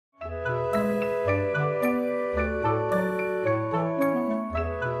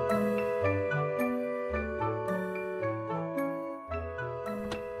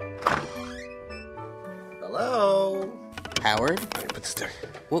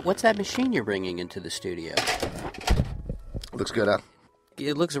What's that machine you're bringing into the studio? Looks good, huh?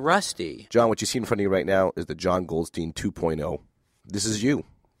 It looks rusty. John, what you see in front of you right now is the John Goldstein 2.0. This is you.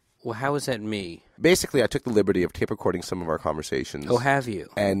 Well, how is that me? Basically, I took the liberty of tape recording some of our conversations. Oh, have you?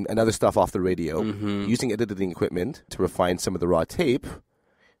 And other stuff off the radio, using editing equipment to refine some of the raw tape.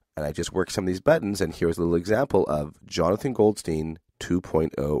 And I just worked some of these buttons, and here's a little example of Jonathan Goldstein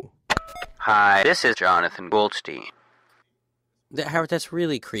 2.0. Hi, this is Jonathan Goldstein. Howard, that's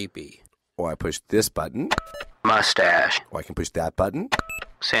really creepy. Or I push this button. Mustache. Or I can push that button.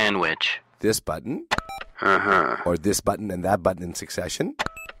 Sandwich. This button. Or this button and that button in succession.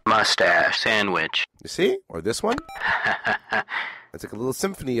 Mustache. Sandwich. You see? Or this one. It's like a little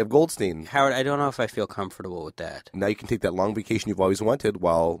symphony of Goldstein. Howard, I don't know if I feel comfortable with that. Now you can take that long vacation you've always wanted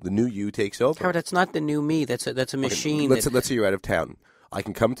while the new you takes over. Howard, that's not the new me. That's a machine. Okay, let's say you're out of town. I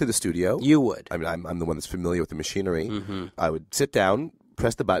can come to the studio. You would. I mean, I'm the one that's familiar with the machinery. I would sit down,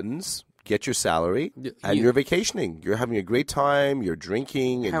 press the buttons, get your salary, and you're vacationing. You're having a great time. You're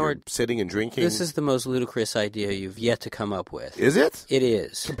drinking, and Howard, you're sitting and drinking. This is the most ludicrous idea you've yet to come up with. Is it? It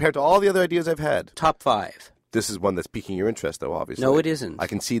is. Compared to all the other ideas I've had. Top 5. This is one that's piquing your interest, though, obviously. No, it isn't. I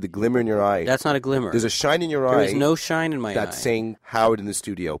can see the glimmer in your eye. That's not a glimmer. There's a shine in your eye. There is no shine in my eye. That's saying Howard in the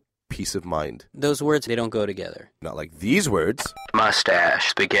studio, peace of mind. Those words, they don't go together. Not like these words. Mustache,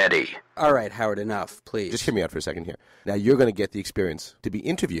 spaghetti. All right, Howard, enough, please. Just hear me out for a second here. Now, you're going to get the experience to be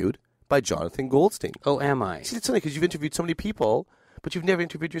interviewed by Jonathan Goldstein. Oh, am I? See, it's funny because you've interviewed so many people, but you've never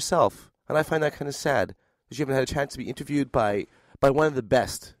interviewed yourself. And I find that kind of sad, because you haven't had a chance to be interviewed by one of the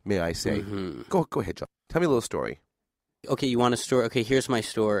best, may I say. Go ahead, John. Tell me a little story. Okay, you want a story? Okay, here's my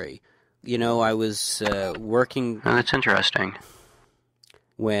story. You know, I was working... Oh, that's interesting.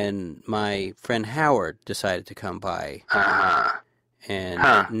 When my friend Howard decided to come by. And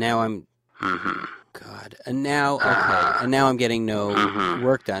now I'm... God. And now, and now I'm getting no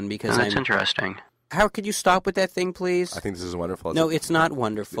work done because that's interesting. Howard, could you stop with that thing, please? I think this is wonderful. No, it's not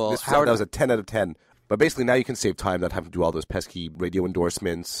wonderful. Howard, that was a 10 out of 10. But basically now you can save time not having to do all those pesky radio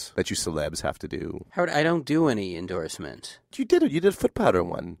endorsements that you celebs have to do. Howard, I don't do any endorsements. You did it. You did a foot powder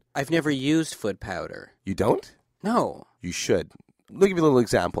one. I've never used foot powder. You don't? No. You should. Let me give you a little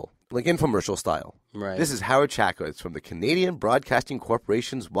example, like infomercial style. Right. This is Howard Chackowitz from the Canadian Broadcasting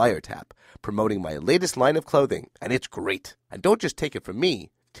Corporation's Wiretap, promoting my latest line of clothing, and it's great. And don't just take it from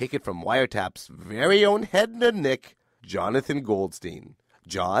me. Take it from Wiretap's very own head and neck, Jonathan Goldstein.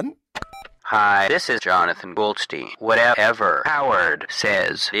 John? Hi, this is Jonathan Goldstein. Whatever Howard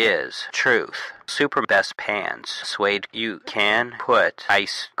says is truth. Super best pants. Suede, you can put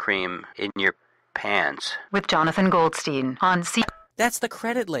ice cream in your pants. With Jonathan Goldstein on C. That's the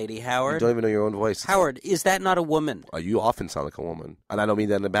credit lady, Howard. You don't even know your own voice. Howard, is that not a woman? You often sound like a woman. And I don't mean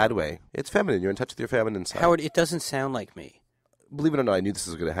that in a bad way. It's feminine. You're in touch with your feminine side. Howard, it doesn't sound like me. Believe it or not, I knew this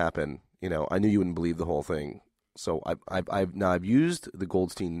was going to happen. You know, I knew you wouldn't believe the whole thing. So I've used the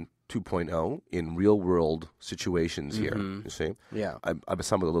Goldstein 2.0 in real-world situations here, you see? Yeah. I've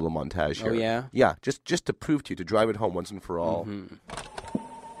assembled a little montage here. Oh, yeah? Yeah, just to prove to you, to drive it home once and for all.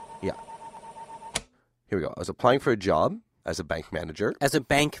 Yeah. Here we go. I was applying for a job as a bank manager. As a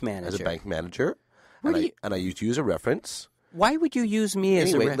bank manager? As a bank manager. And I used to use a reference. Why would you use me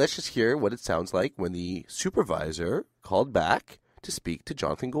as a reference? Anyway, let's just hear what it sounds like when the supervisor called back to speak to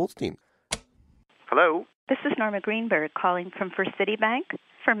Jonathan Goldstein. Hello? This is Norma Greenberg calling from First City Bank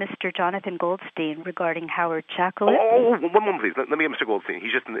for Mr. Jonathan Goldstein regarding Howard Chackowitz. Oh, one moment, please. Let me get Mr. Goldstein.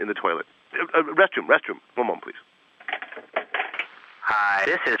 He's just in the toilet. Restroom. One moment, please. Hi,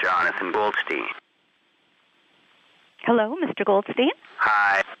 this is Jonathan Goldstein. Hello, Mr. Goldstein.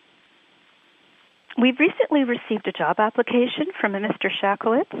 Hi. We've recently received a job application from a Mr.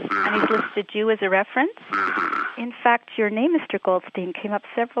 Chackowitz, and he's listed you as a reference. In fact, your name, Mr. Goldstein, came up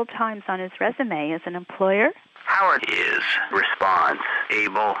several times on his resume as an employer. Howard is response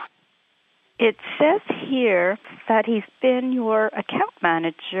able. It says here that he's been your account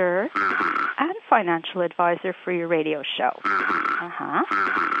manager and financial advisor for your radio show.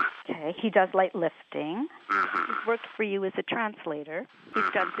 Okay, he does light lifting. He's worked for you as a translator. He's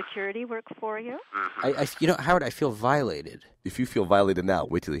done security work for you. Howard, I feel violated. If you feel violated now,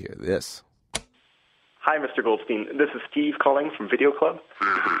 wait till you hear this. Hi, Mr. Goldstein. This is Steve calling from Video Club.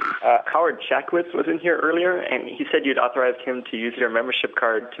 Howard Chackowitz was in here earlier, and he said you'd authorized him to use your membership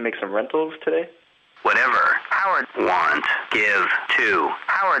card to make some rentals today. Whatever Howard wants, give to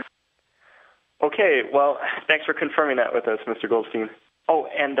Howard. Okay, well, thanks for confirming that with us, Mr. Goldstein. Oh,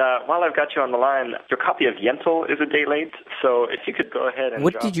 and while I've got you on the line, your copy of Yentl is a day late, so if you could go ahead and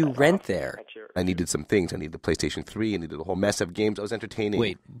What drop did you that rent off there? at your... I needed some things. I needed the PlayStation 3. I needed a whole mess of games. I was entertaining.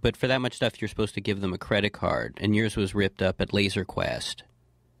 Wait, but for that much stuff, you're supposed to give them a credit card, and yours was ripped up at Laser Quest.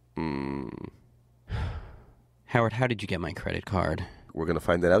 Howard, how did you get my credit card? We're going to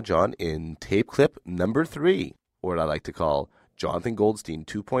find that out, John, in tape clip number 3, or what I like to call Jonathan Goldstein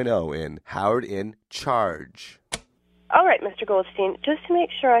 2.0 in Howard in Charge. All right, Mr. Goldstein, just to make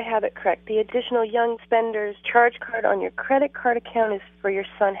sure I have it correct, the additional Young Spenders charge card on your credit card account is for your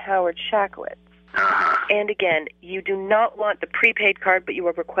son, Howard Shackowitz. And again, you do not want the prepaid card, but you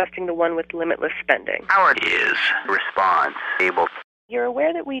are requesting the one with limitless spending. Howard is response able. You're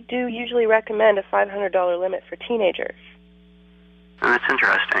aware that we do usually recommend a $500 limit for teenagers. That's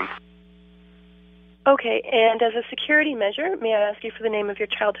interesting. Okay, and as a security measure, may I ask you for the name of your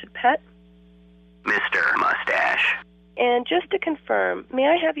childhood pet? Mr. Mustache. And just to confirm, may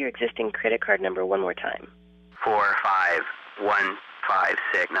I have your existing credit card number one more time?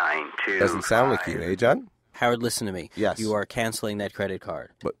 4515692. Doesn't sound like you, eh, John? Howard, listen to me. Yes. You are canceling that credit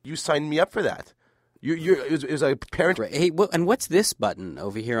card. But you signed me up for that. It was a parent... Right. Hey, and what's this button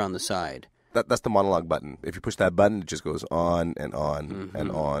over here on the side? That's the monologue button. If you push that button, it just goes on and on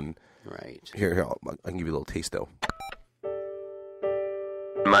and on. Right. Here, I can give you a little taste, though.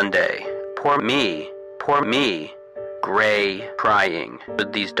 Monday. Poor me. Gray crying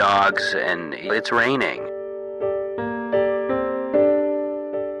with these dogs, and it's raining.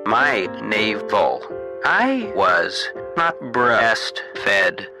 My navel. I was not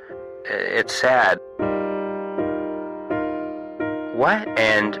breastfed. It's sad. What?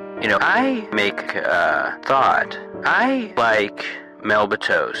 And, I make thought. I like Melba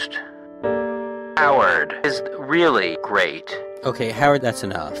toast. Howard is really great. Okay, Howard, that's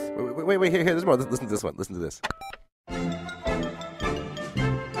enough. Wait, here, there's more. Listen to this one. Listen to this.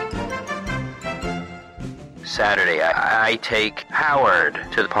 Saturday, I take Howard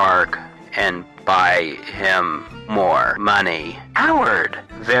to the park and buy him more money. Howard,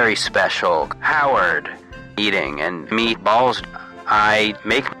 very special. Howard, eating and meatballs. I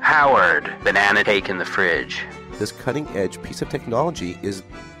make Howard banana cake in the fridge. This cutting-edge piece of technology is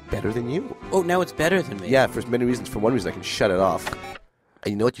better than you. Oh, now it's better than me. Yeah, for many reasons. For one reason, I can shut it off.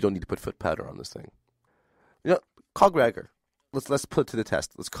 And you know what? You don't need to put foot powder on this thing. Call Gregor. Let's put it to the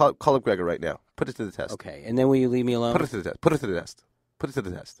test. Let's call up Gregor right now. Put it to the test. Okay, and then will you leave me alone? Put it to the test. Put it to the test. Put it to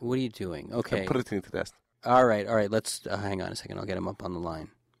the test. What are you doing? Okay. Put it to the test. All right. Let's hang on a second. I'll get him up on the line.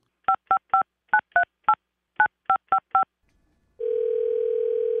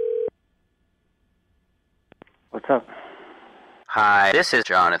 What's up? Hi, this is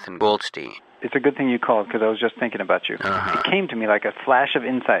Jonathan Goldstein. It's a good thing you called because I was just thinking about you. It came to me like a flash of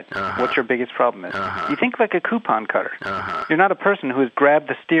insight. What your biggest problem is. You think like a coupon cutter. You're not a person who has grabbed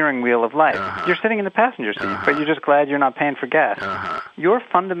the steering wheel of life. You're sitting in the passenger seat, but you're just glad you're not paying for gas. Your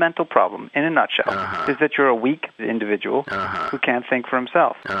fundamental problem, in a nutshell, is that you're a weak individual who can't think for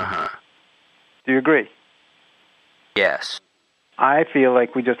himself. Do you agree? Yes. I feel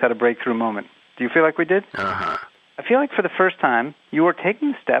like we just had a breakthrough moment. Do you feel like we did? I feel like for the first time, you are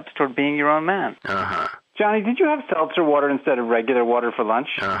taking steps toward being your own man. Johnny, did you have seltzer water instead of regular water for lunch?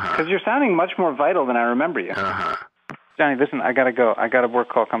 Because you're sounding much more vital than I remember you. Johnny, listen, I gotta go. I got a work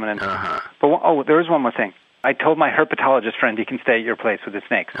call coming in. But there is one more thing. I told my herpetologist friend he can stay at your place with the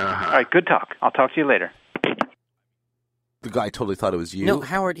snakes. All right, good talk. I'll talk to you later. The guy totally thought it was you. No,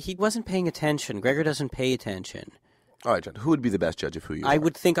 Howard, he wasn't paying attention. Gregor doesn't pay attention. All right, John, who would be the best judge of who you are? I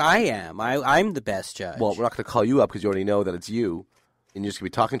would think I am. I'm the best judge. Well, we're not going to call you up because you already know that it's you, and you're just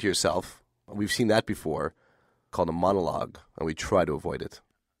going to be talking to yourself. We've seen that before, called a monologue, and we try to avoid it.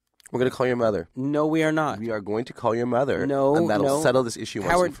 We're going to call your mother. No, we are not. We are going to call your mother. No, and that'll settle this issue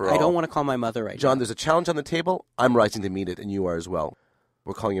once Howard, and for all. I don't want to call my mother right now. John, there's a challenge on the table. I'm rising to meet it, and you are as well.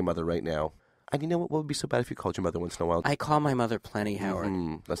 We're calling your mother right now. And you know what would be so bad if you called your mother once in a while? I call my mother plenty,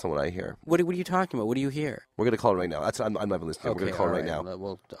 Howard. That's not what I hear. What are you talking about? What do you hear? We're going to call her right now. I'm not even listening. Okay, We're going to call her right now.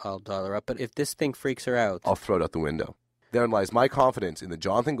 Well, I'll dial her up. But if this thing freaks her out... I'll throw it out the window. Therein lies my confidence in the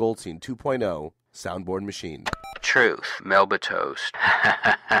Jonathan Goldstein 2.0 soundboard machine. Truth, Melba toast.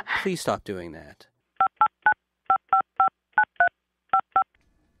 Please stop doing that.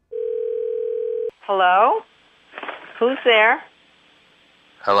 Hello? Who's there?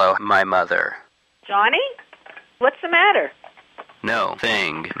 Hello, my mother. Johnny? What's the matter? No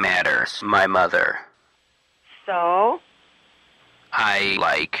thing matters, my mother. So? I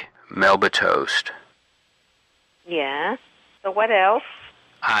like Melba toast. Yeah. So what else?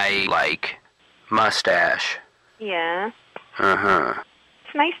 I like mustache. Yeah.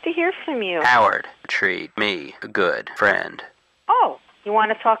 It's nice to hear from you. Howard, treat me a good friend. Oh, You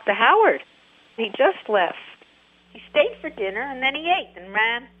want to talk to Howard? He just left. He stayed for dinner, and then he ate and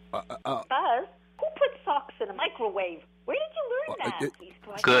ran. Buzz, who put socks in a microwave? Where did you learn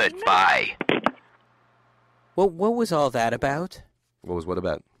that? Goodbye. What was all that about? What was what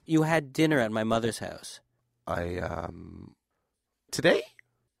about? You had dinner at my mother's house. Today?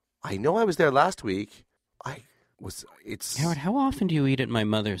 I know I was there last week. Howard, how often do you eat at my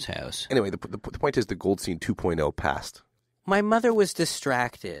mother's house? Anyway, the point is the Goldstein 2.0 passed. My mother was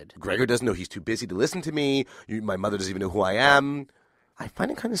distracted. Gregor doesn't know, he's too busy to listen to me. My mother doesn't even know who I am. I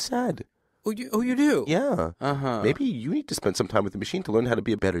find it kind of sad. Oh, you do? Yeah. Uh-huh. Maybe you need to spend some time with the machine to learn how to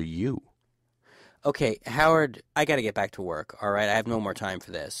be a better you. Okay, Howard, I got to get back to work, all right? I have no more time for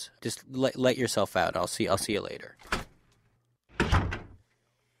this. Just let yourself out. I'll see you later.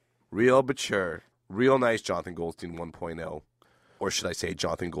 Real but sure. Real nice Jonathan Goldstein 1.0. Or should I say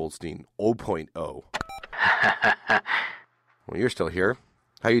Jonathan Goldstein 0.0. Well, you're still here.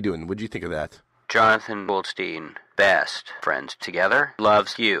 How you doing? What'd you think of that? Jonathan Goldstein, best friends together,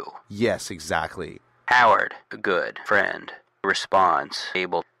 loves you. Yes, exactly. Howard, a good friend, response,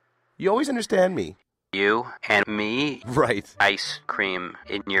 able. You always understand me. You and me. Right. Ice cream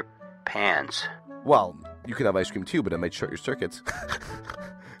in your pants. Well, you can have ice cream too, but I might short your circuits.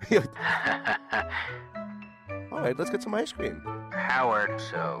 All right, let's get some ice cream. Howard,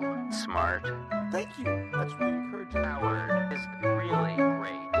 so smart. Thank you. That's really encouraging. Howard is